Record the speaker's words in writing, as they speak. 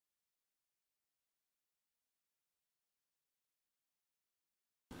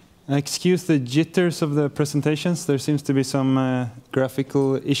Excuse the jitters of the presentations. There seems to be some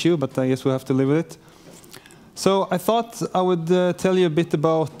graphical issue, but I guess we'll have to live with it. So I thought I would tell you a bit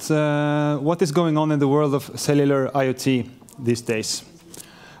about what is going on in the world of cellular IoT these days.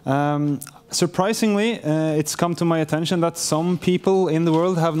 Surprisingly, it's come to my attention that some people in the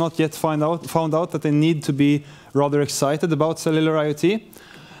world have not yet found out that they need to be rather excited about cellular IoT.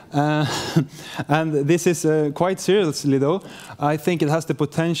 And this is quite seriously, though. I think it has the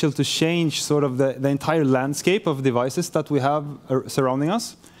potential to change sort of the entire landscape of devices that we have surrounding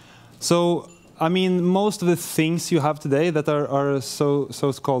us. So, I mean, most of the things you have today that are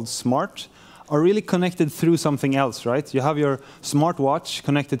so-called smart are really connected through something else, right? You have your smartwatch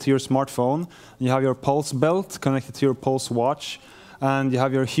connected to your smartphone, you have your pulse belt connected to your pulse watch, and you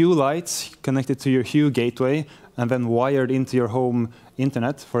have your Hue lights connected to your Hue gateway, and then wired into your home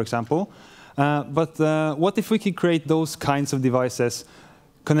internet, for example. But what if we could create those kinds of devices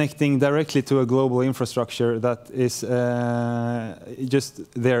connecting directly to a global infrastructure that is just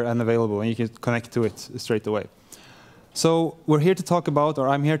there and available, and you can connect to it straight away? So we're here to talk about, or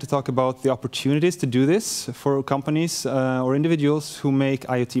I'm here to talk about the opportunities to do this for companies or individuals who make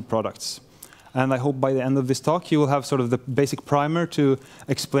IoT products. And I hope by the end of this talk you will have sort of the basic primer to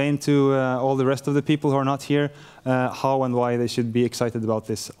explain to all the rest of the people who are not here how and why they should be excited about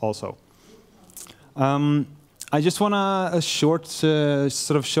this also. I just want a short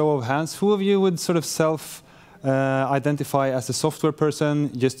sort of show of hands. Who of you would sort of self-identify as a software person,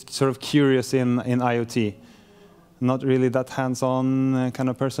 just sort of curious in IoT? Not really that hands-on kind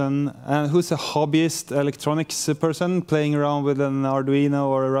of person. Who's a hobbyist electronics person, playing around with an Arduino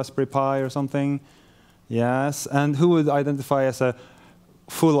or a Raspberry Pi or something? Yes. And who would identify as a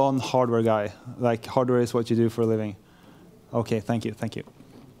full-on hardware guy? Like hardware is what you do for a living. OK, thank you, thank you.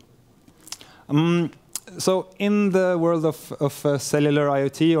 So in the world of cellular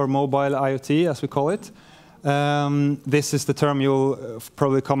IoT, or mobile IoT, as we call it, this is the term you'll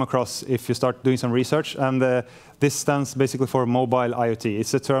probably come across if you start doing some research. And this stands basically for mobile IoT.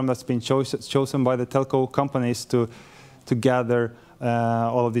 It's a term that's been chosen by the telco companies to gather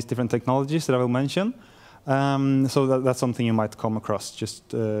all of these different technologies that I will mention. So that's something you might come across,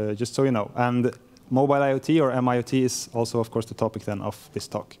 just so you know. And mobile IoT, or MIoT, is also, of course, the topic then of this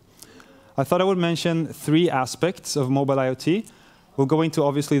talk. I thought I would mention 3 aspects of mobile IoT. We'll go into,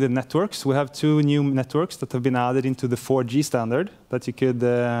 obviously, the networks. We have 2 new networks that have been added into the 4G standard that you could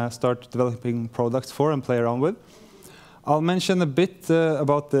start developing products for and play around with. I'll mention a bit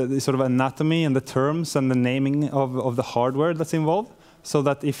about the sort of anatomy and the terms and the naming of the hardware that's involved, so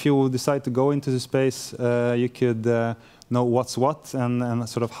that if you decide to go into the space, you could know what's what and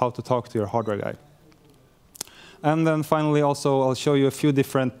sort of how to talk to your hardware guy. And then finally, also, I'll show you a few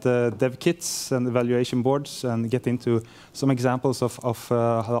different dev kits and evaluation boards and get into some examples of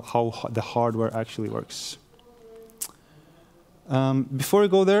how the hardware actually works. Before we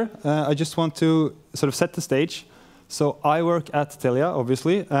go there, I just want to sort of set the stage. So I work at Telia,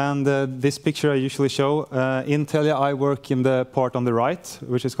 obviously, and this picture I usually show. In Telia, I work in the part on the right,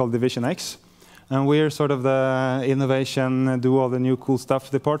 which is called Division X. And we're sort of the innovation, do all the new cool stuff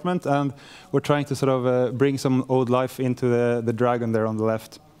department, and we're trying to sort of bring some old life into the dragon there on the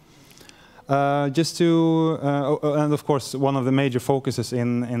left. And of course, one of the major focuses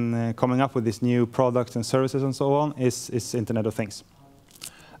in coming up with these new products and services and so on is Internet of Things.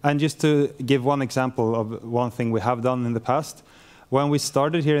 And just to give one example of one thing we have done in the past, when we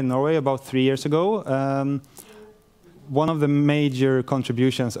started here in Norway about 3 years ago, one of the major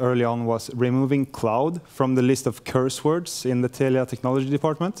contributions early on was removing cloud from the list of curse words in the Telia technology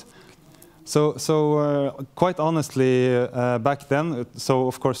department. So quite honestly, back then, so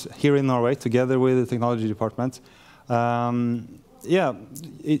of course here in Norway, together with the technology department,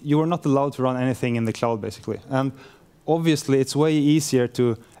 you were not allowed to run anything in the cloud, basically. And obviously, it's way easier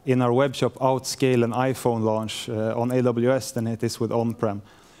to, in our web shop, outscale an iPhone launch on AWS than it is with on-prem.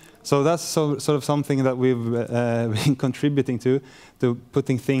 So that's sort of something that we've been contributing to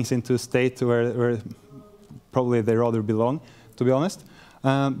putting things into a state where probably they rather belong, to be honest.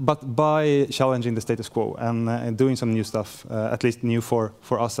 But by challenging the status quo and doing some new stuff, at least new for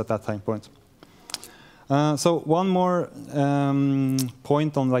us at that time point. So one more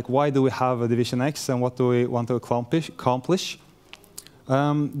point on like why do we have a Division X and what do we want to accomplish.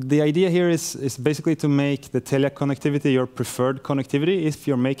 The idea here is basically to make the Telia connectivity your preferred connectivity if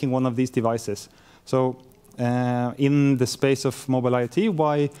you're making one of these devices. So in the space of mobile IoT,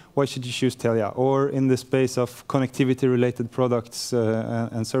 why should you choose Telia? Or in the space of connectivity-related products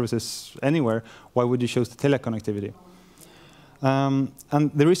and services anywhere, why would you choose the Telia connectivity? And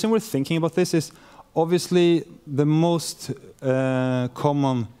the reason we're thinking about this is obviously the most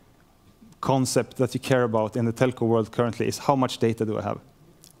common concept that you care about in the telco world currently is how much data do I have?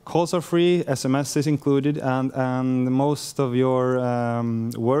 Calls are free, SMS is included, and most of your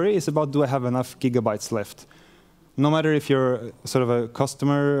worry is about, do I have enough gigabytes left? No matter if you're sort of a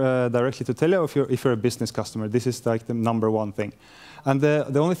customer directly to Telia, or if you're a business customer, this is like the #1 thing. And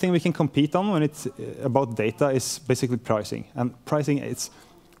the only thing we can compete on when it's about data is basically pricing. And pricing,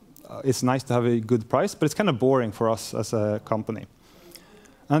 it's nice to have a good price, but it's kind of boring for us as a company.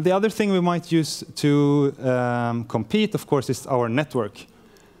 And the other thing we might use to compete, of course, is our network.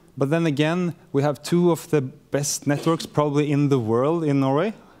 But then again, we have 2 of the best networks probably in the world in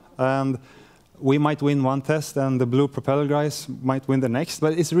Norway. And we might win one test, and the Blue Propeller guys might win the next.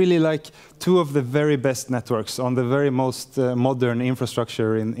 But it's really like 2 of the very best networks on the very most modern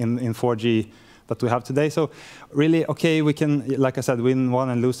infrastructure in 4G that we have today. So really, OK, we can, like I said, win one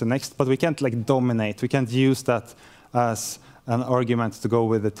and lose the next. But we can't like dominate. We can't use that as an argument to go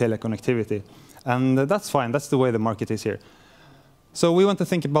with the teleconnectivity. And that's fine. That's the way the market is here. So we want to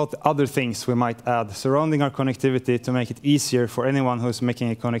think about the other things we might add surrounding our connectivity to make it easier for anyone who's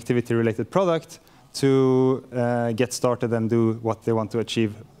making a connectivity-related product to get started and do what they want to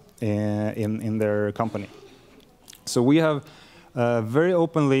achieve in their company. So we have very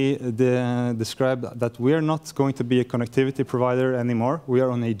openly described that we are not going to be a connectivity provider anymore. We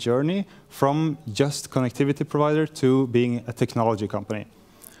are on a journey from just connectivity provider to being a technology company.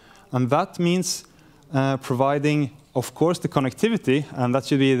 And that means providing, of course, the connectivity, and that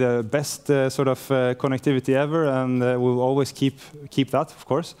should be the best sort of connectivity ever, and we'll always keep that, of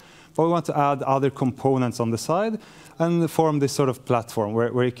course. But we want to add other components on the side and form this sort of platform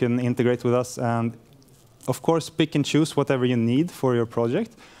where you can integrate with us and, of course, pick and choose whatever you need for your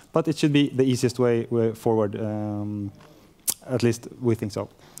project. But it should be the easiest way forward, at least we think so.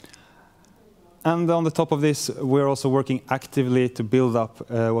 And on the top of this, we're also working actively to build up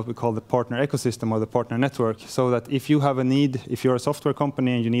what we call the partner ecosystem or the partner network, so that if you have a need, if you're a software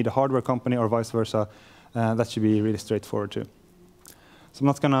company and you need a hardware company or vice versa, that should be really straightforward too. So I'm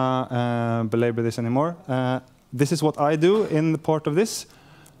not going to belabor this anymore. This is what I do in the part of this.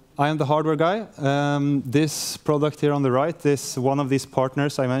 I am the hardware guy. This product here on the right is one of these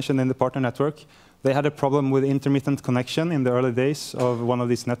partners I mentioned in the partner network. They had a problem with intermittent connection in the early days of one of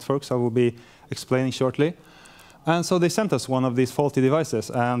these networks I will be explaining shortly. And so they sent us one of these faulty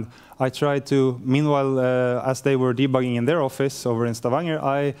devices. And I tried to, meanwhile, as they were debugging in their office over in Stavanger,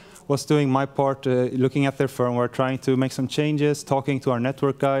 I was doing my part, looking at their firmware, trying to make some changes, talking to our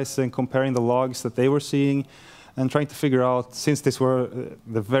network guys and comparing the logs that they were seeing, and trying to figure out, since these were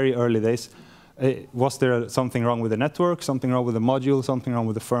the very early days, was there something wrong with the network, something wrong with the module, something wrong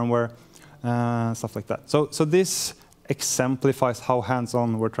with the firmware, stuff like that. So this exemplifies how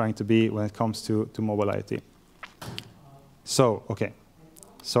hands-on we're trying to be when it comes to mobile IoT. So, OK,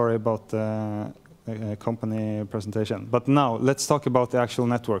 sorry about the company presentation. But now, let's talk about the actual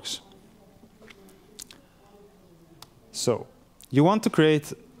networks. So, you want to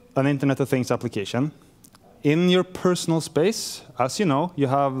create an Internet of Things application. In your personal space, as you know, you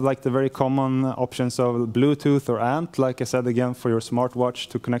have like the very common options of Bluetooth or ANT, like I said again, for your smartwatch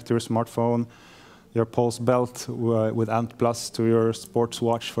to connect to your smartphone, your Pulse belt with ANT Plus to your sports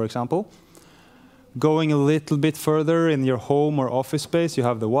watch, for example. Going a little bit further in your home or office space, you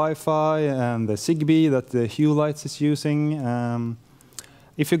have the Wi-Fi and the Zigbee that the Hue Lights is using.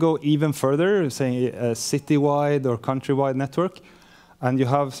 If you go even further, say a citywide or countrywide network, and you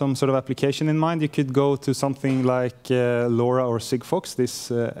have some sort of application in mind, you could go to something like LoRa or Sigfox, these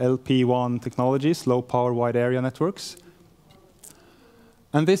LPWAN technologies, low power wide area networks.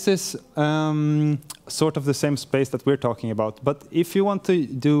 And this is sort of the same space that we're talking about. But if you want to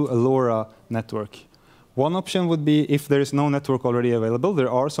do a LoRa network, one option would be, if there is no network already available,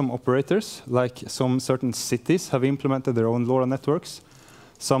 there are some operators, like some certain cities have implemented their own LoRa networks.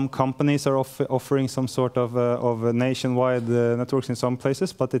 Some companies are offering some sort of nationwide networks in some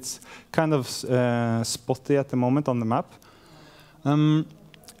places, but it's kind of spotty at the moment on the map.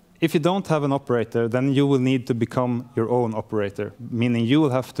 If you don't have an operator, then you will need to become your own operator, meaning you will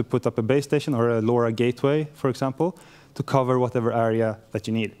have to put up a base station or a LoRa gateway, for example, to cover whatever area that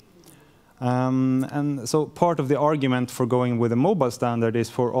you need. And so part of the argument for going with a mobile standard is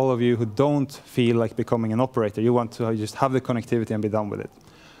for all of you who don't feel like becoming an operator. You want to just have the connectivity and be done with it.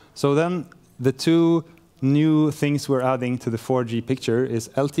 So then the 2 new things we're adding to the 4G picture is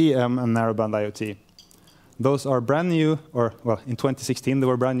LTE-M and narrowband IoT. Those are brand new, or well, in 2016 they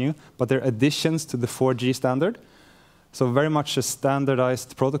were brand new, but they're additions to the 4G standard. So very much a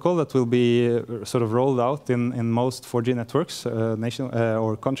standardized protocol that will be sort of rolled out in most 4G networks,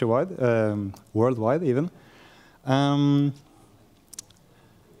 or countrywide, worldwide even.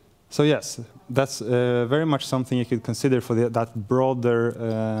 So yes, that's very much something you could consider for that broader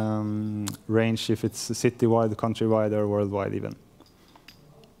range, if it's citywide, countrywide, or worldwide even.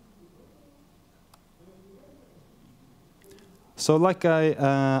 So like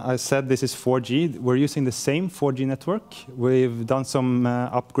I said, this is 4G. We're using the same 4G network. We've done some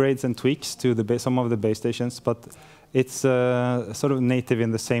upgrades and tweaks to some of the base stations, but it's sort of native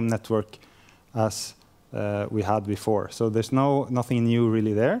in the same network as we had before. So there's nothing new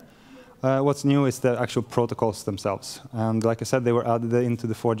really there. What's new is the actual protocols themselves. And like I said, they were added into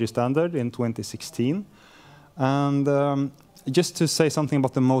the 4G standard in 2016. And just to say something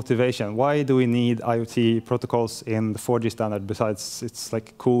about the motivation, why do we need IoT protocols in the 4G standard besides it's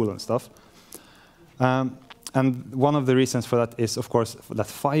like cool and stuff? And one of the reasons for that is, of course, that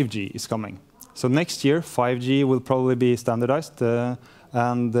 5G is coming. So next year, 5G will probably be standardized.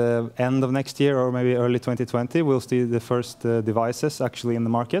 And end of next year, or maybe early 2020, we'll see the first devices actually in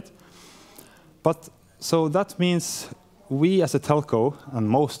the market. But so that means we as a telco, and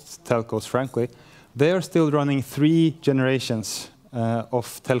most telcos, frankly, they are still running 3 generations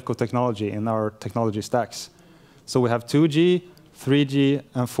of telco technology in our technology stacks. So we have 2G, 3G,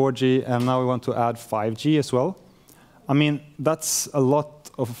 and 4G, and now we want to add 5G as well. I mean, that's a lot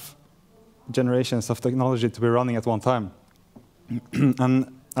of generations of technology to be running at one time. And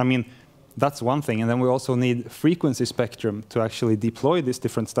I mean, that's one thing. And then we also need frequency spectrum to actually deploy these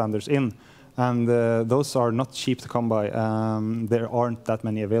different standards in. And those are not cheap to come by. There aren't that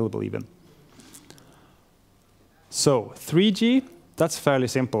many available even. So 3G, that's fairly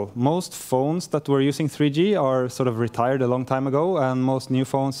simple. Most phones that were using 3G are sort of retired a long time ago. And most new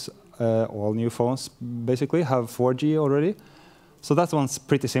phones, all new phones basically, have 4G already. So that one's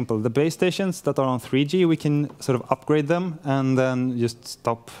pretty simple. The base stations that are on 3G, we can sort of upgrade them and then just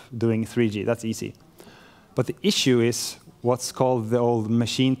stop doing 3G. That's easy. But the issue is what's called the old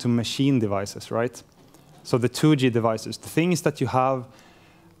machine-to-machine devices, right? So the 2G devices, the things that you have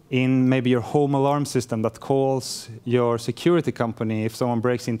in maybe your home alarm system that calls your security company if someone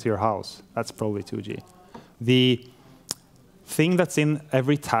breaks into your house. That's probably 2G. The thing that's in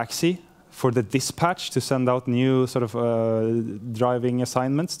every taxi for the dispatch to send out new sort of driving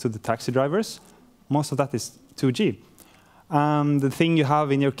assignments to the taxi drivers, most of that is 2G. The thing you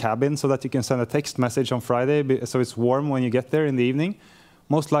have in your cabin so that you can send a text message on Friday so it's warm when you get there in the evening,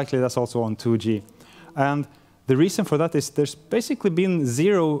 most likely that's also on 2G. And the reason for that is there's basically been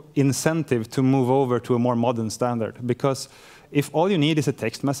zero incentive to move over to a more modern standard. Because if all you need is a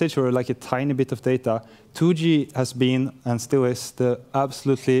text message or like a tiny bit of data, 2G has been and still is the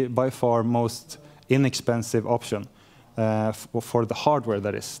absolutely by far most inexpensive option for the hardware,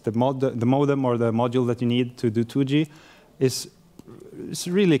 that is. The modem or the module that you need to do 2G is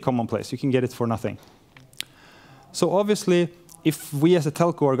really commonplace. You can get it for nothing. So obviously, if we as a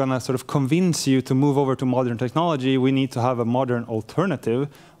telco are going to sort of convince you to move over to modern technology, we need to have a modern alternative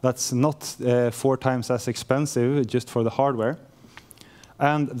that's not 4 times as expensive just for the hardware.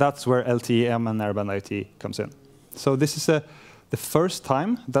 And that's where LTE-M and narrowband IoT comes in. So this is the first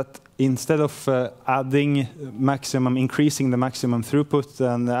time that instead of increasing the maximum throughput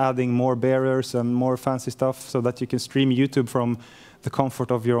and adding more barriers and more fancy stuff so that you can stream YouTube from the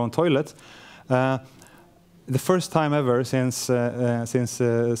comfort of your own toilet, the first time ever since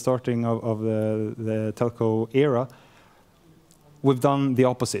starting of the telco era, we've done the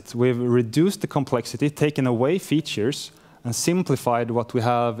opposite. We've reduced the complexity, taken away features, and simplified what we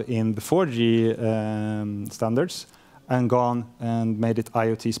have in the 4G standards, and gone and made it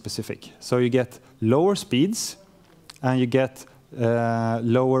IoT specific. So you get lower speeds, and you get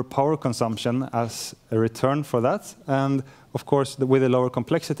lower power consumption as a return for that. And of course, with a lower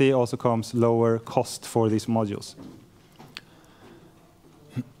complexity also comes lower cost for these modules.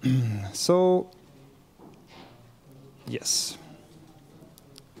 So, yes.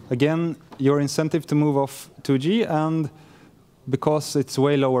 Again, your incentive to move off 2G, and because it's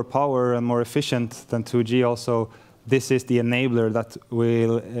way lower power and more efficient than 2G also, this is the enabler that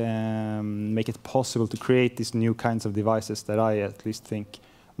will make it possible to create these new kinds of devices that I at least think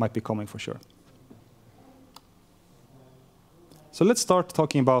might be coming for sure. So let's start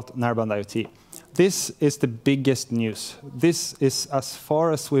talking about narrowband IoT. This is the biggest news. This is as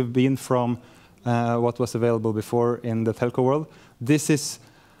far as we've been from what was available before in the telco world. This is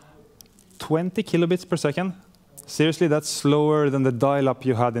 20 kilobits per second. Seriously, that's slower than the dial-up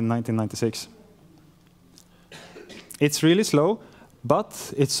you had in 1996. It's really slow,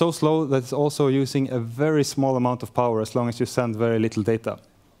 but it's so slow that it's also using a very small amount of power as long as you send very little data.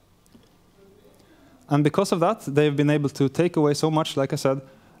 And because of that, they've been able to take away so much, like I said,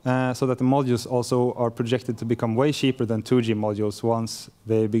 so that the modules also are projected to become way cheaper than 2G modules once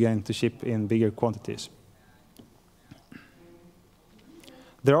they begin to ship in bigger quantities.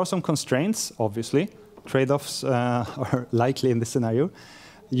 There are some constraints, obviously. Trade-offs are likely in this scenario.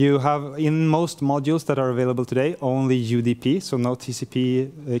 You have, in most modules that are available today, only UDP, so no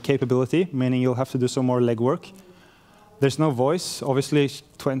TCP capability, meaning you'll have to do some more legwork. There's no voice. Obviously,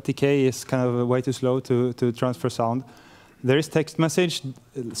 20K is kind of way too slow to transfer sound. There is text message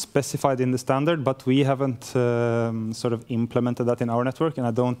specified in the standard, but we haven't sort of implemented that in our network, and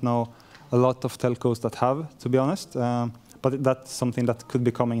I don't know a lot of telcos that have, to be honest. But that's something that could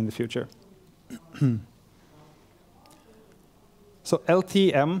be coming in the future. So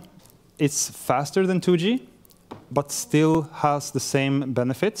LTE-M, it's faster than 2G, but still has the same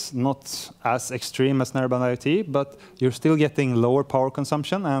benefits, not as extreme as narrowband IoT, but you're still getting lower power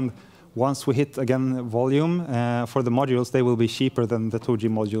consumption. And once we hit, again, volume for the modules, they will be cheaper than the 2G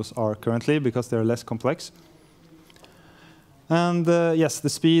modules are currently because they're less complex. And yes, the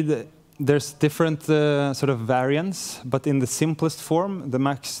speed, there's different sort of variants, but in the simplest form, the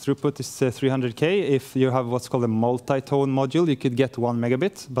max throughput is 300K. If you have what's called a multi-tone module, you could get 1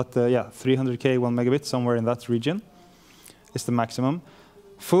 megabit, but yeah, 300K, 1 megabit, somewhere in that region is the maximum.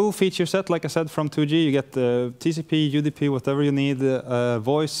 Full feature set, like I said, from 2G, you get TCP, UDP, whatever you need,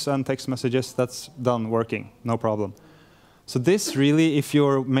 voice and text messages, that's done working, no problem. So this really, if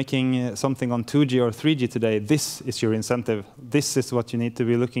you're making something on 2G or 3G today, this is your incentive. This is what you need to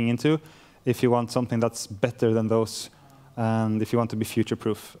be looking into if you want something that's better than those, and if you want to be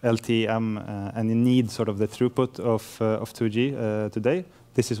future-proof. LTE-M, and you need sort of the throughput of 2G today,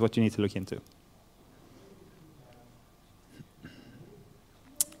 this is what you need to look into.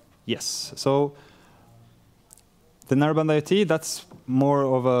 Yes, so the narrowband IoT, that's more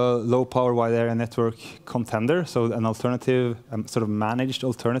of a low-power wide area network contender, so an alternative, sort of managed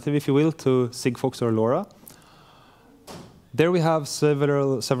alternative, if you will, to Sigfox or LoRa. There we have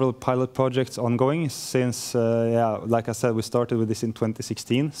several pilot projects ongoing since, yeah, like I said, we started with this in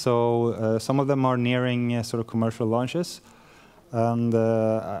 2016. So some of them are nearing sort of commercial launches, and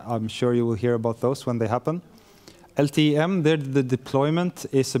I'm sure you will hear about those when they happen. LTE-M, there the deployment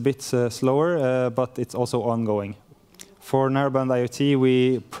is a bit slower, but it's also ongoing. For narrowband IoT,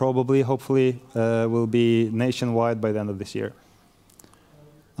 we probably, hopefully, will be nationwide by the end of this year.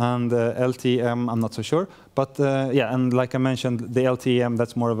 And LTE-M, I'm not so sure. But yeah, and like I mentioned, the LTE-M,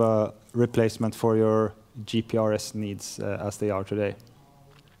 that's more of a replacement for your GPRS needs as they are today.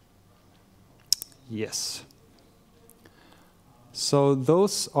 Yes. So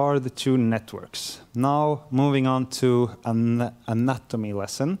those are the two networks. Now moving on to an anatomy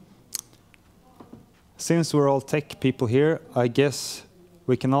lesson. Since we're all tech people here, I guess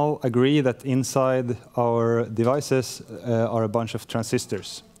we can all agree that inside our devices are a bunch of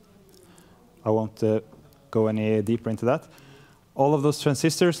transistors. I won't go any deeper into that. All of those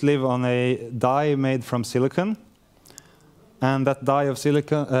transistors live on a die made from silicon. And that die of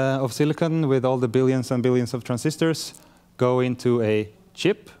silicon with all the billions and billions of transistors go into a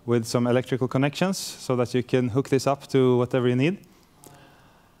chip with some electrical connections so that you can hook this up to whatever you need.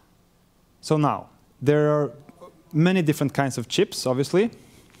 So now, there are many different kinds of chips, obviously.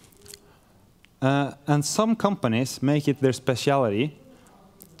 And some companies make it their specialty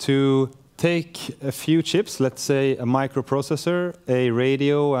to take a few chips, let's say a microprocessor, a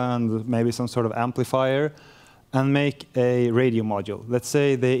radio, and maybe some sort of amplifier, and make a radio module. Let's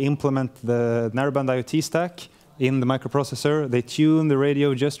say they implement the narrowband IoT stack in the microprocessor, they tune the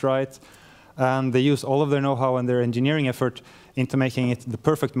radio just right, and they use all of their know-how and their engineering effort into making it the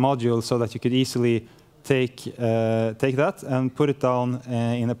perfect module so that you could easily take that and put it down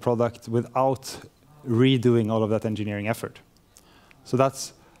in a product without redoing all of that engineering effort. So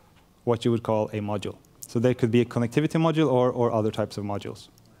that's what you would call a module. So there could be a connectivity module or other types of modules.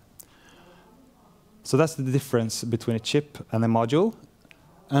 So that's the difference between a chip and a module.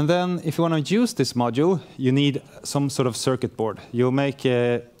 And then if you want to use this module, you need some sort of circuit board. You'll make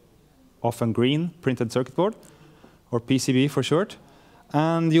a often green printed circuit board, or PCB for short.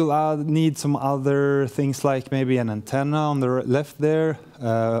 And you'll need some other things like maybe an antenna on the left there,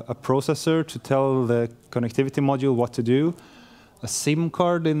 a processor to tell the connectivity module what to do, a SIM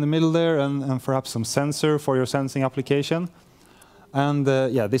card in the middle there, and perhaps some sensor for your sensing application. And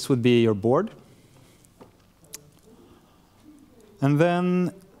yeah, this would be your board. And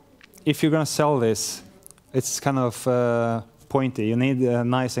then if you're going to sell this, it's kind of pointy. You need a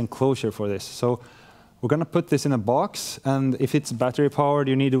nice enclosure for this. So we're going to put this in a box. And if it's battery powered,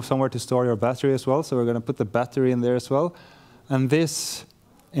 you need somewhere to store your battery as well. So we're going to put the battery in there as well. And this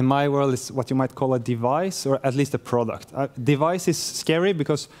in my world, is what you might call a device, or at least a product. Device is scary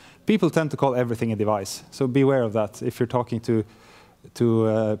because people tend to call everything a device. So beware of that if you're talking to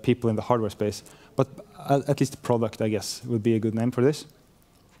people in the hardware space. But at least a product, I guess, would be a good name for this.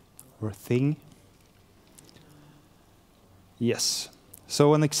 Or a thing. Yes.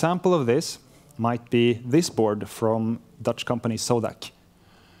 So an example of this might be this board from Dutch company Sodak.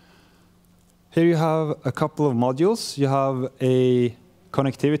 Here you have a couple of modules. You have a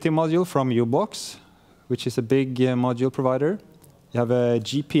connectivity module from u-blox, which is a big module provider. You have a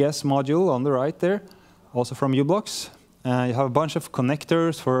GPS module on the right there, also from u-blox. You have a bunch of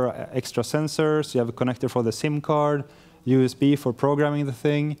connectors for extra sensors. You have a connector for the SIM card, USB for programming the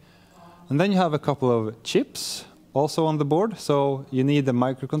thing. And then you have a couple of chips also on the board. So you need the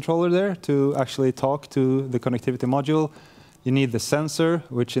microcontroller there to actually talk to the connectivity module. You need the sensor,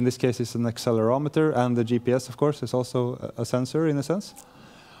 which in this case is an accelerometer, and the GPS, of course, is also a sensor in a sense.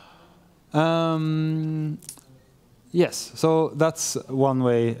 Yes, so that's one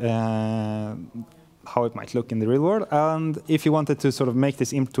way how it might look in the real world. And if you wanted to sort of make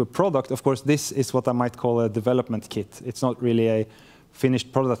this into a product, of course, this is what I might call a development kit. It's not really a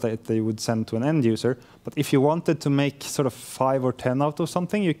finished product that you would send to an end user. But if you wanted to make sort of 5 or 10 out of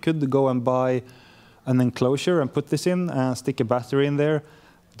something, you could go and buy an enclosure and put this in, and stick a battery in there,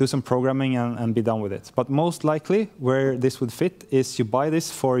 do some programming, and be done with it. But most likely, where this would fit is you buy this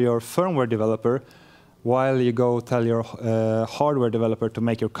for your firmware developer, while you go tell your hardware developer to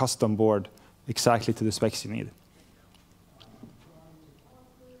make your custom board exactly to the specs you need.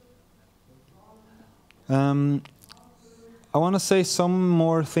 I want to say some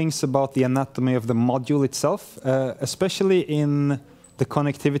more things about the anatomy of the module itself, especially in the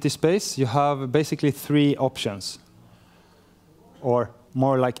connectivity space. You have basically 3 options, or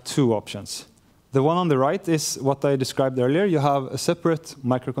more like 2 options. The one on the right is what I described earlier. You have a separate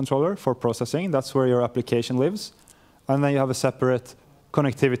microcontroller for processing. That's where your application lives. And then you have a separate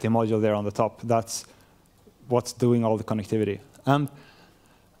connectivity module there on the top. That's what's doing all the connectivity. And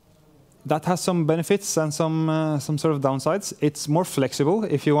that has some benefits and some sort of downsides. It's more flexible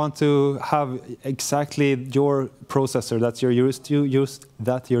if you want to have exactly your processor that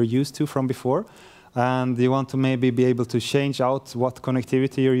you're used to from before, and you want to maybe be able to change out what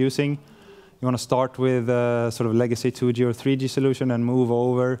connectivity you're using. You want to start with a sort of legacy 2G or 3G solution and move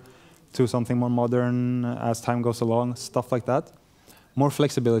over to something more modern as time goes along, stuff like that. More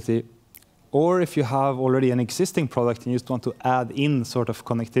flexibility. Or if you have already an existing product and you just want to add in sort of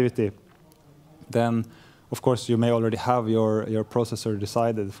connectivity, then of course you may already have your processor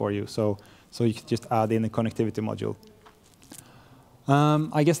decided for you. So you can just add in a connectivity module.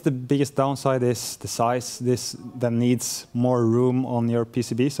 I guess the biggest downside is the size. This then needs more room on your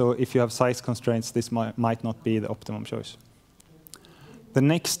PCB. So if you have size constraints, this might not be the optimum choice. The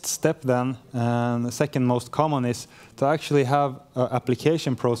next step then, and the second most common, is to actually have an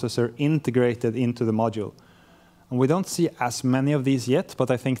application processor integrated into the module. And we don't see as many of these yet, but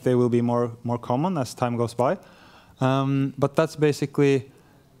I think they will be more common as time goes by. But that's basically,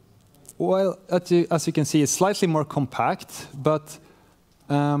 well, as you can see, it's slightly more compact, but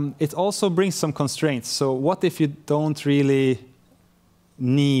it also brings some constraints. So what if you don't really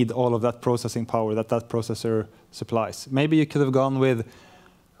need all of that processing power that processor supplies? Maybe you could have gone with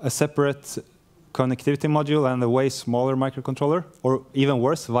a separate connectivity module and a way smaller microcontroller, or even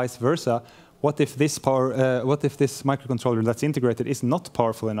worse, vice versa. What if this microcontroller that's integrated is not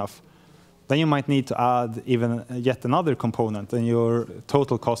powerful enough? Then you might need to add even yet another component, and your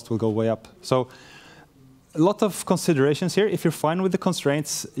total cost will go way up. So a lot of considerations here. If you're fine with the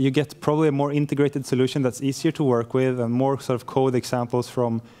constraints, you get probably a more integrated solution that's easier to work with, and more sort of code examples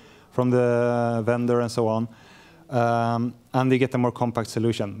from the vendor and so on. And you get a more compact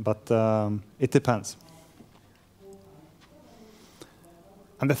solution, but it depends.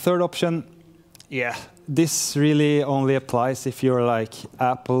 And the third option, yeah, this really only applies if you're like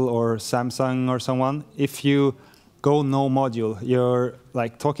Apple or Samsung or someone. If you go no module, you're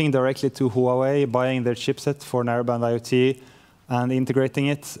like talking directly to Huawei, buying their chipset for narrowband IoT, and integrating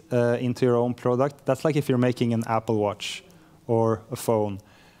it into your own product. That's like if you're making an Apple Watch or a phone.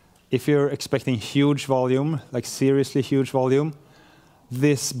 If you're expecting huge volume, like seriously huge volume,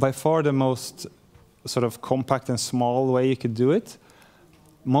 this by far the most sort of compact and small way you could do it.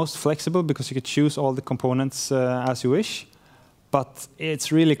 Most flexible because you could choose all the components as you wish, but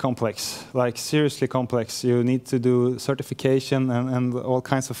it's really complex, like seriously complex. You need to do certification and all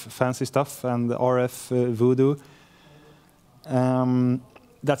kinds of fancy stuff, and RF voodoo.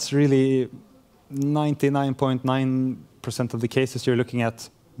 That's really 99.9% of the cases you're looking at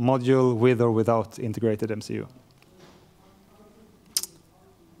module with or without integrated MCU.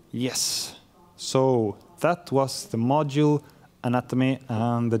 Yes. So that was the module anatomy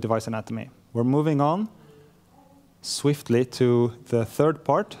and the device anatomy. We're moving on swiftly to the third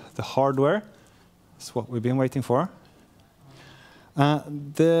part, the hardware. That's what we've been waiting for.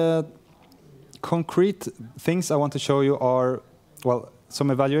 The concrete things I want to show you are, well,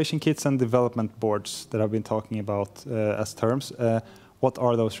 some evaluation kits and development boards that I've been talking about as terms. What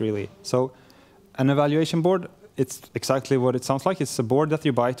are those really? So an evaluation board, it's exactly what it sounds like. It's a board that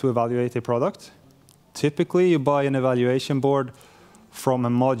you buy to evaluate a product. Typically, you buy an evaluation board from a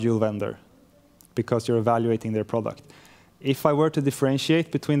module vendor because you're evaluating their product. If I were to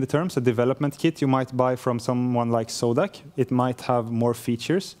differentiate between the terms, a development kit you might buy from someone like Zodac. It might have more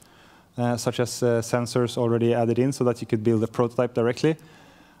features, such as sensors already added in so that you could build a prototype directly.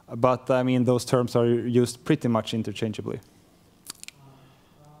 But I mean, those terms are used pretty much interchangeably.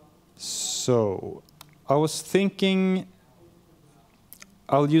 So I was thinking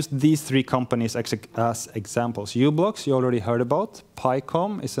I'll use these three companies as examples. u-blox, you already heard about.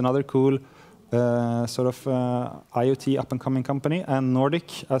 PyCom is another cool sort of IoT up-and-coming company. And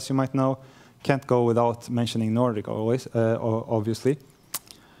Nordic, as you might know, can't go without mentioning Nordic always, obviously,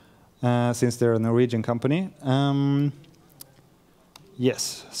 since they're a Norwegian company.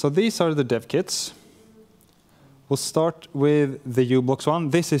 Yes, so these are the dev kits. We'll start with the u-blox one.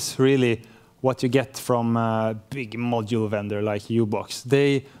 This is really what you get from a big module vendor like u-blox.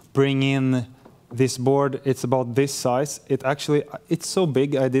 They bring in this board. It's about this size. It's so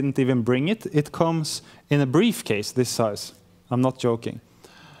big I didn't even bring it. It comes in a briefcase this size. I'm not joking.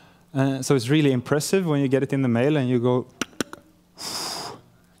 So it's really impressive when you get it in the mail and you go.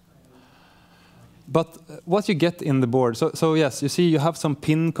 But what you get in the board, so yes, you see you have some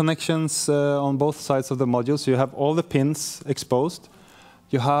pin connections on both sides of the module. So you have all the pins exposed.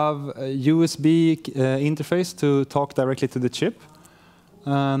 You have a USB interface to talk directly to the chip.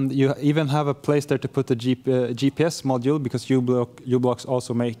 And you even have a place there to put the GPS module, because u-blox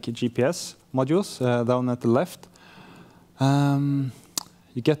also make GPS modules down at the left.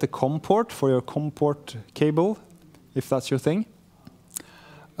 You get the COM port for your COM port cable, if that's your thing.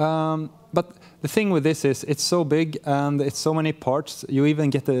 But the thing with this is it's so big and it's so many parts, you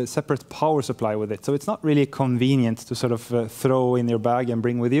even get a separate power supply with it. So it's not really convenient to sort of throw in your bag and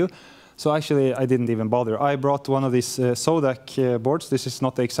bring with you. So actually, I didn't even bother. I brought one of these Zodac boards. This is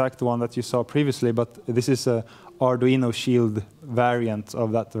not the exact one that you saw previously, but this is an Arduino Shield variant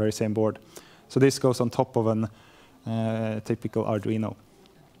of that very same board. So this goes on top of a typical Arduino.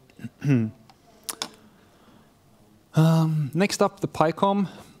 Next up, the PyCom.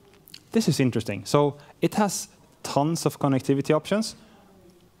 This is interesting. So it has tons of connectivity options.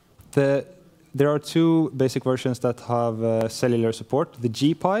 There are two basic versions that have cellular support. The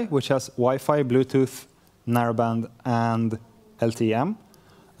GPy, which has Wi-Fi, Bluetooth, narrowband, and LTE-M.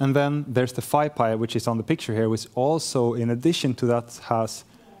 And then there's the FiPy, which is on the picture here, which also, in addition to that, has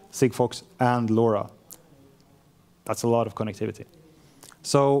Sigfox and LoRa. That's a lot of connectivity.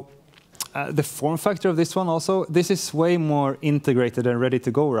 So the form factor of this one also, this is way more integrated and ready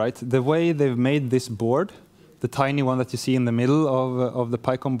to go, right? The way they've made this board, the tiny one that you see in the middle of the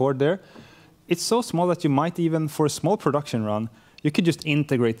PyCom board there, it's so small that you might even, for a small production run, you could just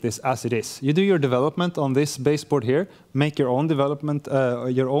integrate this as it is. You do your development on this baseboard here, make your own development,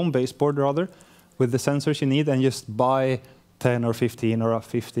 your own baseboard rather, with the sensors you need, and just buy 10 or 15 or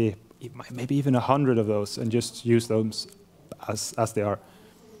 50, maybe even 100 of those, and just use those as they are.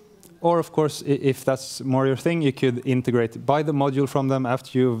 Or, of course, if that's more your thing, you could integrate, buy the module from them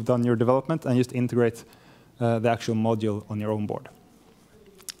after you've done your development, and just integrate the actual module on your own board.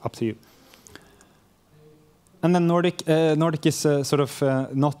 Up to you. And then Nordic is sort of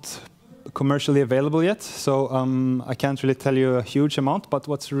not commercially available yet, so I can't really tell you a huge amount. But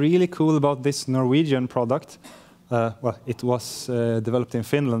what's really cool about this Norwegian product, well, it was developed in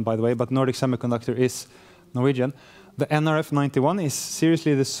Finland, by the way, but Nordic Semiconductor is Norwegian. The nRF91 is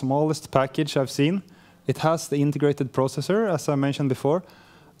seriously the smallest package I've seen. It has the integrated processor, as I mentioned before,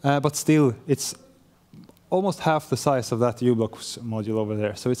 but still, it's almost half the size of that u-blox module over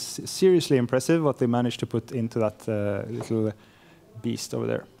there. So it's seriously impressive what they managed to put into that little beast over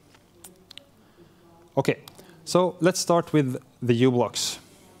there. OK, so let's start with the u-blox.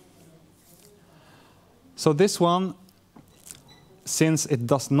 So this one, since it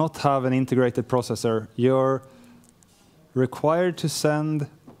does not have an integrated processor, you're required to send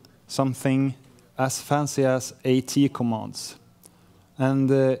something as fancy as AT commands.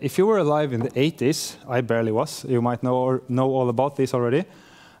 And if you were alive in the 80s, I barely was. You might know all about this already.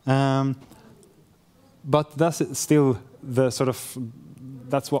 But that's still the sort of,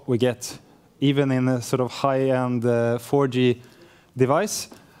 that's what we get. Even in a sort of high-end 4G device,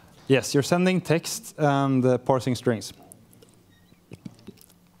 Yes, you're sending text and parsing strings.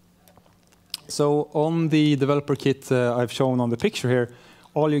 So on the developer kit I've shown on the picture here,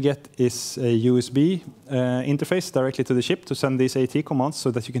 all you get is a USB interface directly to the chip to send these AT commands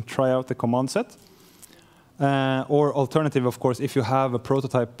so that you can try out the command set. Or alternative, of course, if you have a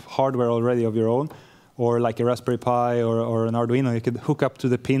prototype hardware already of your own, or like a Raspberry Pi or an Arduino, you could hook up to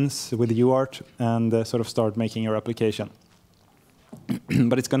the pins with the UART and sort of start making your application.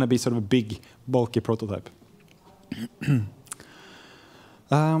 But it's going to be sort of a big, bulky prototype.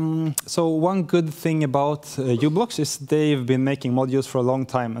 So one good thing about u-blox is they've been making modules for a long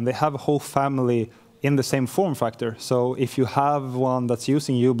time, and they have a whole family in the same form factor. So if you have one that's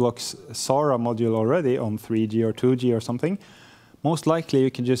using u-blox SARA module already on 3G or 2G or something, most likely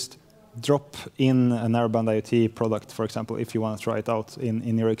you can just drop in a narrowband IoT product, for example, if you want to try it out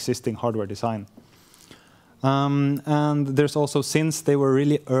in your existing hardware design. And there's also, since they were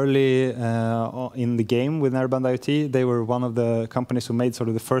really early in the game with narrowband IoT, they were one of the companies who made sort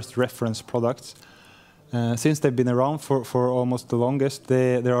of the first reference products. Since they've been around for almost the longest,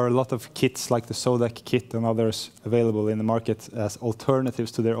 there are a lot of kits like the SODEC kit and others available in the market as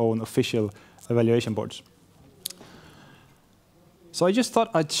alternatives to their own official evaluation boards. So I just thought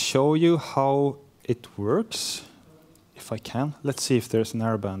I'd show you how it works, if I can. Let's see if there's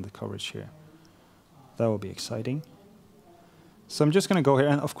narrowband coverage here. That will be exciting. So I'm just going to go here,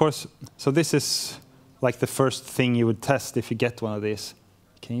 and of course, so this is like the first thing you would test if you get one of these.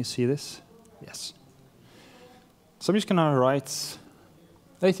 Can you see this? Yes. So I'm just going to write,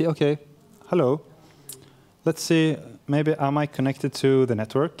 okay, hello. Let's see, maybe am I connected to the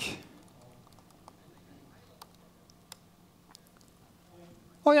network?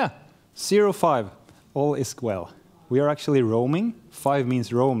 Oh yeah, 05, all is well. We are actually roaming. 5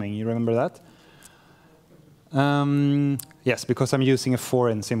 means roaming, you remember that? Yes, because I'm using a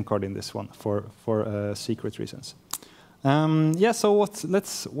foreign SIM card in this one for secret reasons. Yeah, so what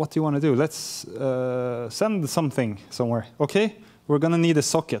do you want to do? Let's send something somewhere. Okay, we're going to need a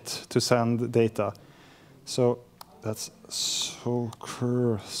socket to send data. So that's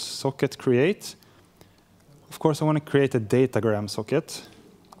socket create. Of course, I want to create a datagram socket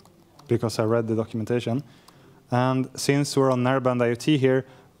because I read the documentation. And since we're on narrowband IoT here,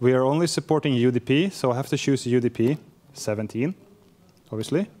 we are only supporting UDP, so I have to choose UDP 17,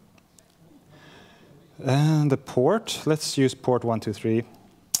 obviously. And the port, let's use port 123.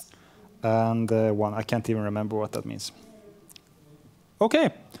 And 1, I can't even remember what that means.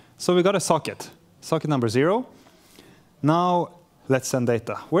 OK, so we got a socket, socket number 0. Now let's send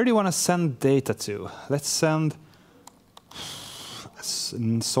data. Where do you want to send data to? Let's send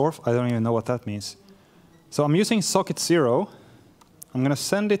SORF. I don't even know what that means. So I'm using socket 0. I'm going to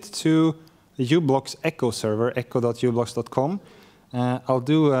send it to the u-blox echo server, echo.ublox.com. I'll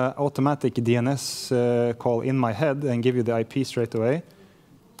do an automatic DNS call in my head and give you the IP straight away.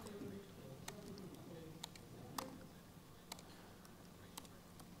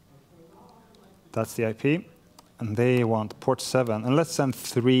 That's the IP. And they want port 7. And let's send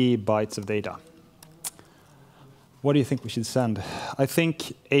 3 bytes of data. What do you think we should send? I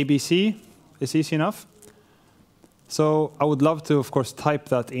think ABC is easy enough. So I would love to, of course, type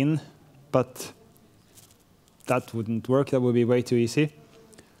that in, but that wouldn't work. That would be way too easy.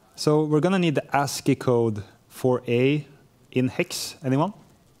 So we're going to need the ASCII code for A in hex. Anyone?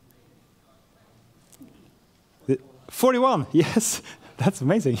 41. Yes, that's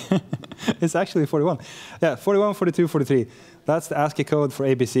amazing. It's actually 41. Yeah, 41, 42, 43. That's the ASCII code for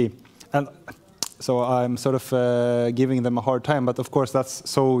ABC. And so I'm sort of giving them a hard time. But of course, that's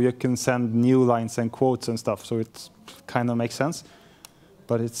so you can send new lines and quotes and stuff. So it kind of makes sense.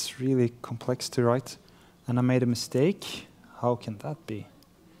 But it's really complex to write. And I made a mistake. How can that be?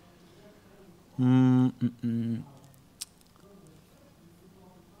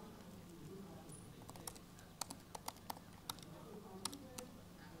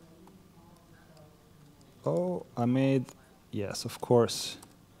 Oh, I made, yes, of course.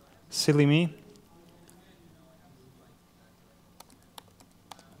 Silly me.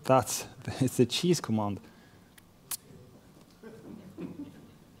 It's a cheese command.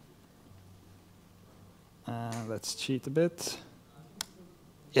 Let's cheat a bit.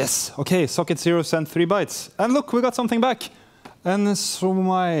 Yes, OK, socket 0 sent 3 bytes. And look, we got something back. And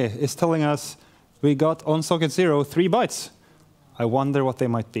Somai is telling us we got on socket 0 3 bytes. I wonder what they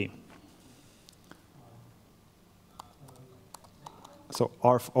might be. So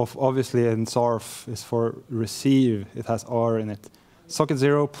ARF, obviously, and SARF is for receive. It has R in it. Socket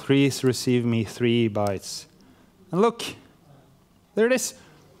 0, please receive me 3 bytes. And look, there it is.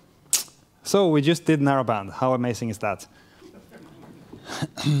 So we just did narrowband. How amazing is that?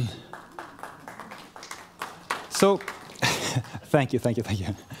 So, thank you.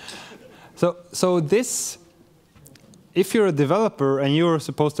 So this, if you're a developer and you're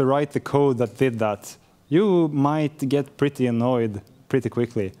supposed to write the code that did that, you might get pretty annoyed pretty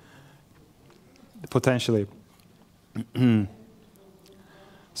quickly, potentially.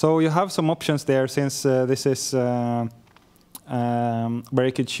 So you have some options there, since this is where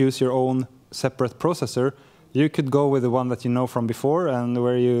you could choose your own separate processor. You could go with the one that you know from before, and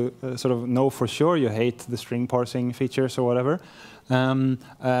where you sort of know for sure you hate the string parsing features or whatever.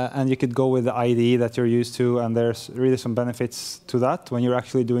 And you could go with the IDE that you're used to, and there's really some benefits to that when you're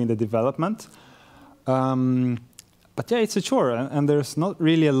actually doing the development. But yeah, it's a chore, and there's not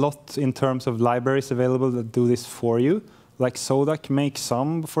really a lot in terms of libraries available that do this for you. Like Sodak makes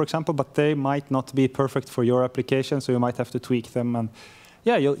some, for example, but they might not be perfect for your application, so you might have to tweak them. And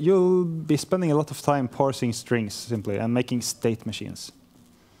yeah, you'll be spending a lot of time parsing strings simply and making state machines.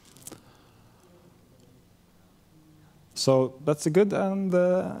 So that's the good and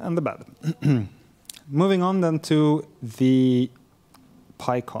the bad. Moving on then to the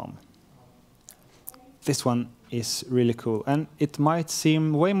PyCom. This one is really cool, and it might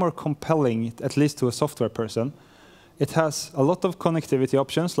seem way more compelling, at least to a software person. It has a lot of connectivity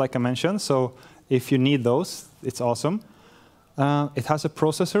options, like I mentioned, so if you need those, it's awesome. It has a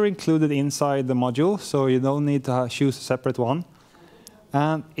processor included inside the module, so you don't need to choose a separate one.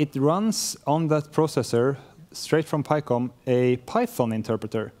 And it runs on that processor, straight from PyCom, a Python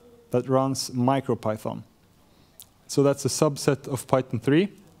interpreter that runs MicroPython. So that's a subset of Python 3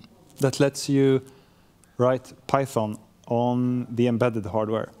 that lets you write Python on the embedded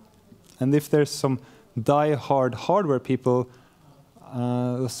hardware. And if there's some die-hard hardware people,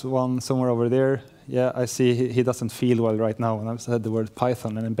 there's one somewhere over there. Yeah, I see he doesn't feel well right now when I've said the word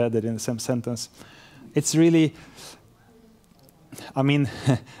Python and embedded in the same sentence. It's really, I mean,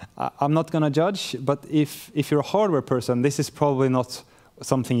 I'm not going to judge, but if you're a hardware person, this is probably not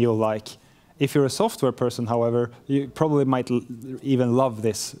something you'll like. If you're a software person, however, you probably might even love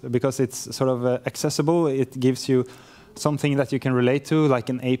this, because it's sort of accessible. It gives you something that you can relate to, like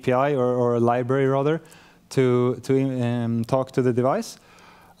an API or a library, rather, to talk to the device.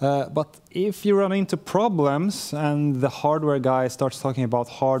 But if you run into problems and the hardware guy starts talking about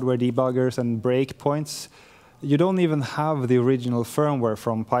hardware debuggers and breakpoints, you don't even have the original firmware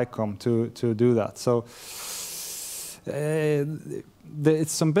from PyCom to do that. So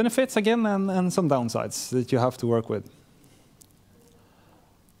it's some benefits again and some downsides that you have to work with.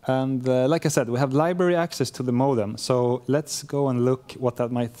 And like I said, we have library access to the modem. So let's go and look what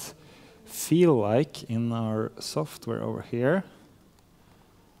that might feel like in our software over here.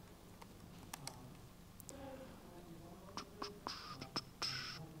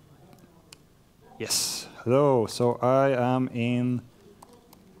 Yes, hello. So I am in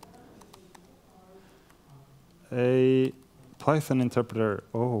a Python interpreter.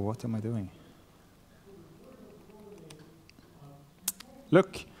 Oh, what am I doing?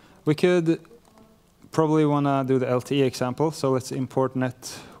 Look, we could probably want to do the LTE example. So let's import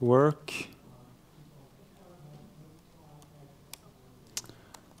network.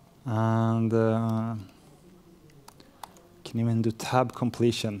 And can even do tab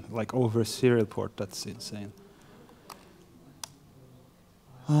completion, like over a serial port. That's insane.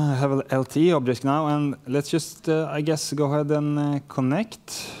 I have an LTE object now, and let's just, I guess, go ahead and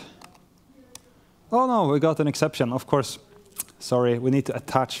connect. Oh no, we got an exception, of course. Sorry, we need to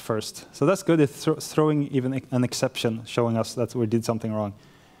attach first. So that's good. It's throwing even an exception, showing us that we did something wrong.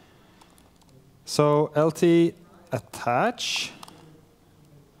 So LTE attach.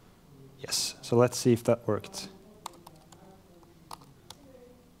 Yes, so let's see if that worked.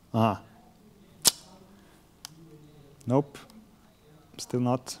 Ah. Nope. Still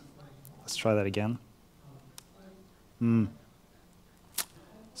not. Let's try that again.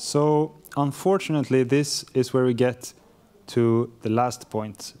 So unfortunately, this is where we get to the last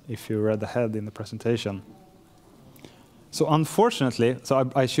point, if you read ahead in the presentation. So unfortunately,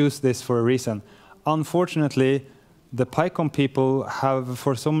 so I choose this for a reason. Unfortunately, the PyCom people have,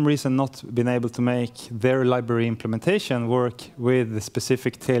 for some reason, not been able to make their library implementation work with the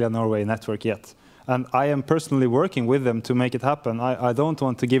specific Telia Norway network yet. And I am personally working with them to make it happen. I don't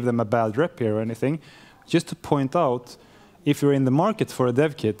want to give them a bad rep here or anything. Just to point out, if you're in the market for a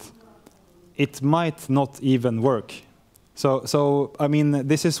dev kit, it might not even work. So I mean,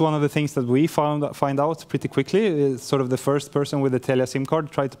 this is one of the things that we find out pretty quickly. It's sort of the first person with the Telia SIM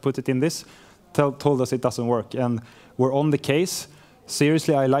card tried to put it in this, told us it doesn't work. And we're on the case.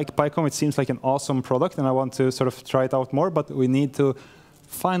 Seriously, I like PyCom. It seems like an awesome product, and I want to sort of try it out more, but we need to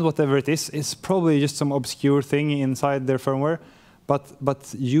find whatever it is. It's probably just some obscure thing inside their firmware,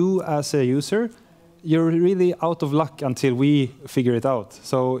 But you as a user, you're really out of luck until we figure it out.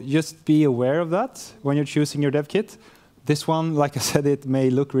 So just be aware of that when you're choosing your dev kit. This one, like I said, it may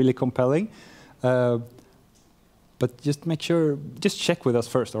look really compelling. But just make sure, just check with us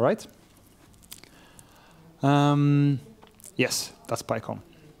first, all right? Yes, that's PyCom.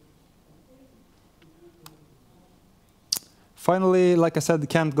 Finally, like I said,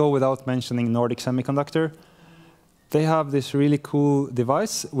 can't go without mentioning Nordic Semiconductor. They have this really cool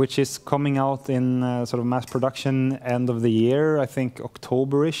device, which is coming out in sort of mass production end of the year, I think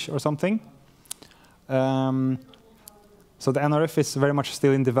October-ish or something. So the NRF is very much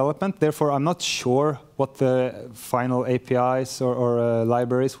still in development. Therefore, I'm not sure what the final APIs or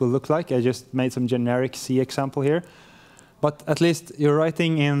libraries will look like. I just made some generic C example here. But at least you're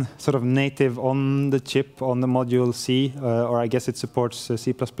writing in sort of native on the chip, on the module C, or I guess it supports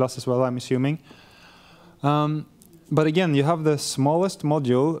C++ as well, I'm assuming. But again, you have the smallest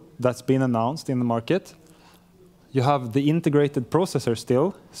module that's been announced in the market. You have the integrated processor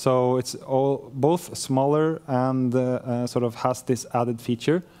still, so it's all both smaller and sort of has this added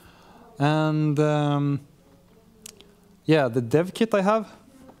feature. And yeah, the dev kit I have,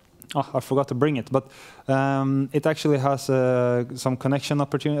 oh, I forgot to bring it, but it actually has some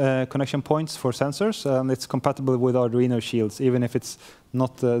connection points for sensors, and it's compatible with Arduino shields, even if it's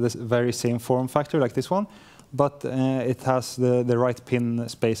not the very same form factor like this one, but it has the right pin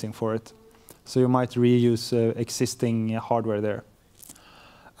spacing for it. So you might reuse existing hardware there.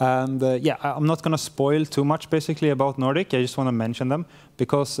 And yeah, I'm not going to spoil too much basically about Nordic. I just want to mention them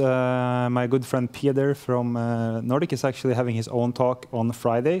because my good friend Peder from Nordic is actually having his own talk on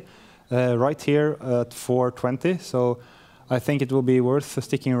Friday, right here at 4:20. So I think it will be worth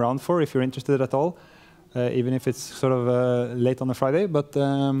sticking around for if you're interested at all, even if it's sort of late on a Friday. But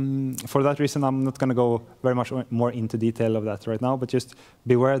for that reason, I'm not going to go very much more into detail of that right now. But just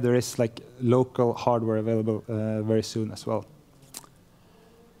beware, there is like local hardware available very soon as well.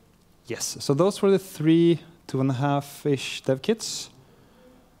 Yes, so those were the 3 2.5-ish dev kits.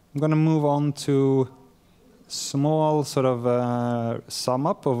 I'm going to move on to small sort of sum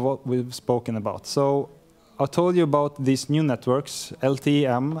up of what we've spoken about. So I told you about these new networks,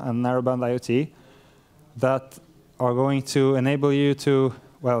 LTE-M and narrowband IoT, that are going to enable you to,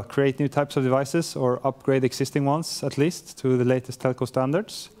 well, create new types of devices or upgrade existing ones, at least, to the latest telco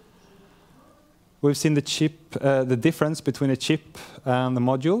standards. We've seen the chip, the difference between a chip and the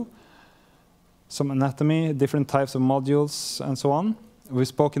module, some anatomy, different types of modules, and so on. We've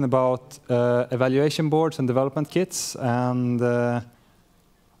spoken about evaluation boards and development kits and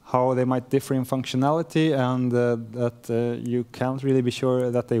how they might differ in functionality and that you can't really be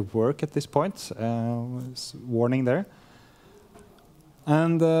sure that they work at this point. Warning there.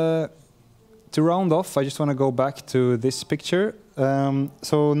 And to round off, I just want to go back to this picture.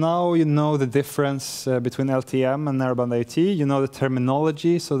 So now you know the difference between LTE-M and narrowband IoT. You know the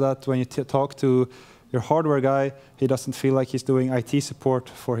terminology so that when you talk to your hardware guy, he doesn't feel like he's doing IT support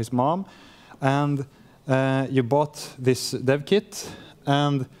for his mom. And you bought this dev kit,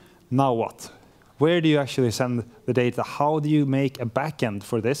 and now what? Where do you actually send the data? How do you make a backend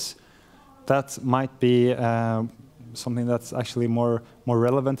for this? That might be something that's actually more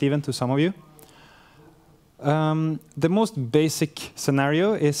relevant even to some of you. The most basic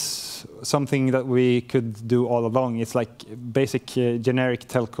scenario is something that we could do all along. It's like basic generic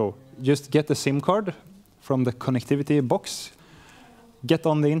telco. Just get a SIM card from the connectivity box, get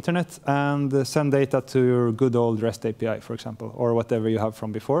on the internet, and send data to your good old REST API, for example, or whatever you have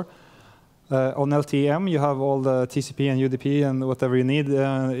from before. On LTE-M, you have all the TCP and UDP and whatever you need.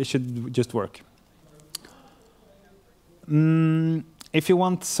 It should just work. If you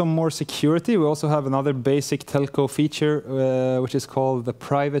want some more security, we also have another basic telco feature, which is called the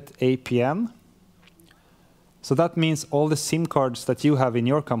private APN. So that means all the SIM cards that you have in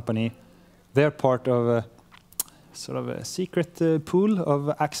your company, they're part of a sort of a secret pool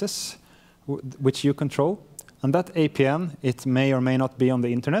of access, which you control. And that APN, it may or may not be on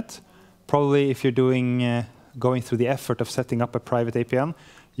the internet. Probably if you're going through the effort of setting up a private APN,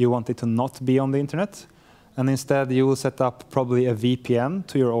 you want it to not be on the internet. And instead, you will set up probably a VPN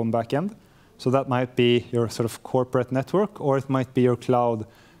to your own backend. So that might be your sort of corporate network, or it might be your cloud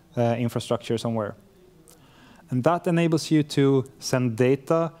infrastructure somewhere. And that enables you to send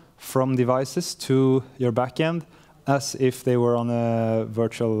data from devices to your backend as if they were on a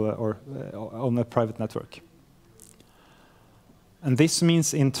virtual or on a private network. And this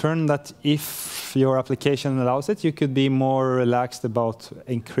means in turn that if your application allows it, you could be more relaxed about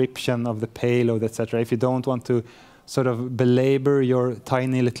encryption of the payload, etc. If you don't want to sort of belabor your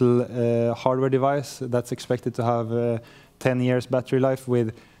tiny little hardware device that's expected to have 10 years battery life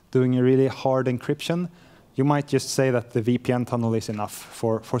with doing a really hard encryption, you might just say that the VPN tunnel is enough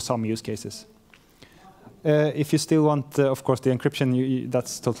for some use cases. If you still want, of course, the encryption,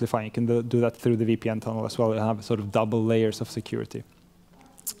 that's totally fine. You can do that through the VPN tunnel as well and have sort of double layers of security.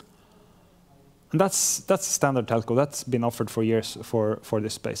 And that's standard telco. That's been offered for years for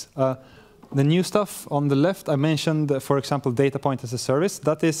this space. The new stuff on the left, I mentioned, for example, data point as a service.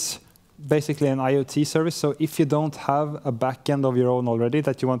 That is basically an IoT service. So if you don't have a backend of your own already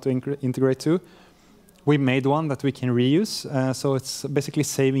that you want to integrate to, we made one that we can reuse. So it's basically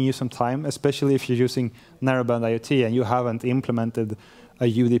saving you some time, especially if you're using narrowband IoT and you haven't implemented a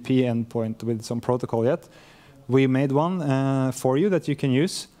UDP endpoint with some protocol yet. We made one for you that you can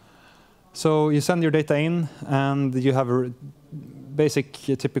use. So you send your data in, and you have a basic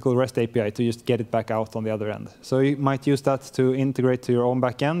typical REST API to just get it back out on the other end. So you might use that to integrate to your own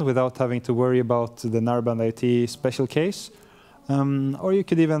backend without having to worry about the narrowband IoT special case. Or you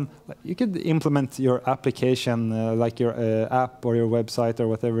could implement your application, like your app or your website or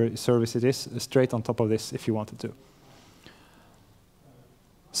whatever service it is, straight on top of this if you wanted to.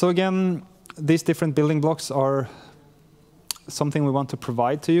 So again, these different building blocks are something we want to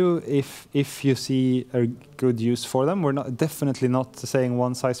provide to you if you see a good use for them. We're definitely not saying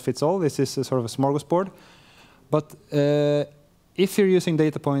one size fits all. This is a sort of a smorgasbord. But if you're using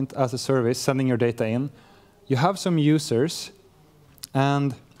data point as a service, sending your data in, you have some users,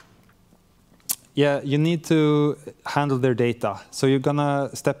 and yeah, you need to handle their data. So you're gonna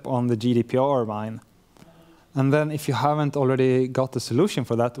step on the GDPR mine. And then if you haven't already got the solution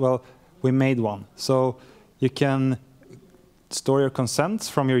for that, well, we made one. So you can store your consents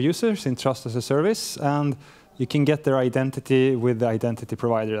from your users in Trust as a Service, and you can get their identity with the identity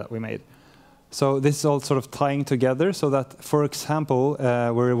provider that we made. So this is all sort of tying together so that, for example,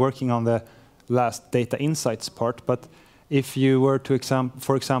 we're working on the last data insights part, but if you were to,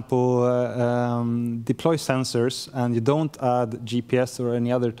 for example, deploy sensors and you don't add GPS or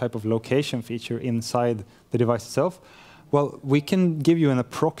any other type of location feature inside the device itself, well, we can give you an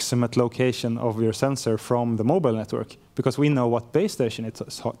approximate location of your sensor from the mobile network because we know what base station it's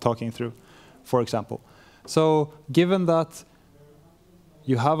talking through, for example. So given that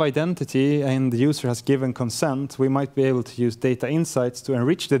you have identity and the user has given consent, we might be able to use data insights to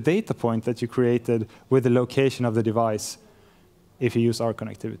enrich the data point that you created with the location of the device if you use our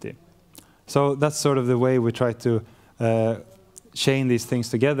connectivity. So that's sort of the way we try to chain these things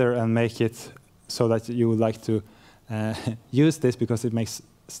together and make it so that you would like to use this because it makes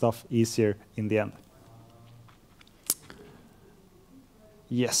stuff easier in the end.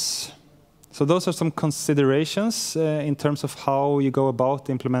 Yes. So those are some considerations in terms of how you go about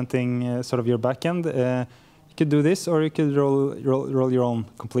implementing sort of your backend. You could do this, or you could roll your own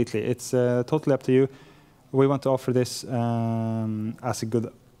completely. It's totally up to you. We want to offer this as a good,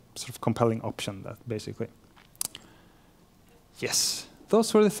 sort of compelling option, basically. Yes,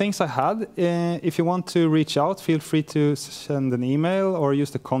 those were the things I had. If you want to reach out, feel free to send an email or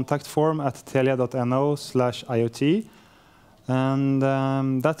use the contact form at telia.no/IoT. And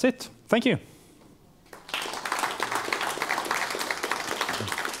that's it. Thank you.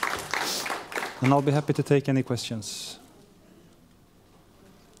 And I'll be happy to take any questions.